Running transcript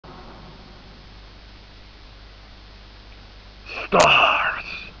stars!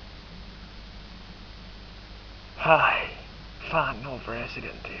 Hi, fan of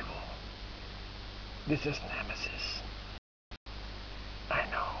Resident Evil. This is Nemesis. I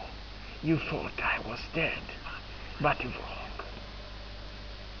know, you thought I was dead, but you're wrong.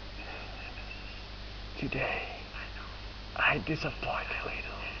 Today, I disappoint a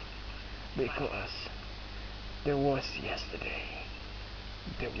little, because there was yesterday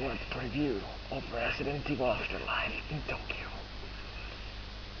the world preview of Resident Evil Afterlife in Tokyo.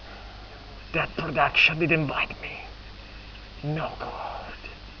 That production did invite me. No God.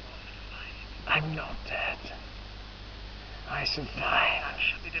 I'm not dead. I survived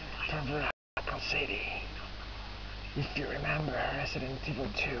from Raccoon City. If you remember Resident Evil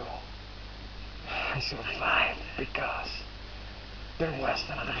 2, I survived because there was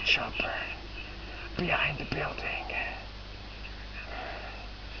another chopper behind the building.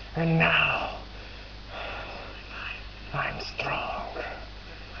 And now, I'm strong.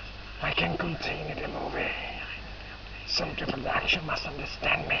 I can continue the movie. So the production must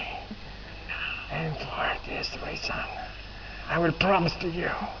understand me. And for this reason, I will promise to you,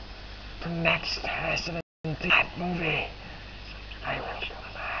 for next Resident Evil movie, I will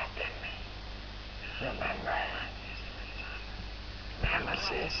come back. Remember,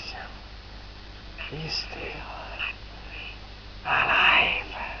 Nemesis is still alive.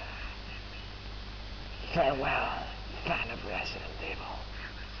 Farewell, fan of Resident Evil.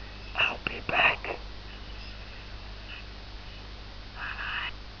 I'll be back.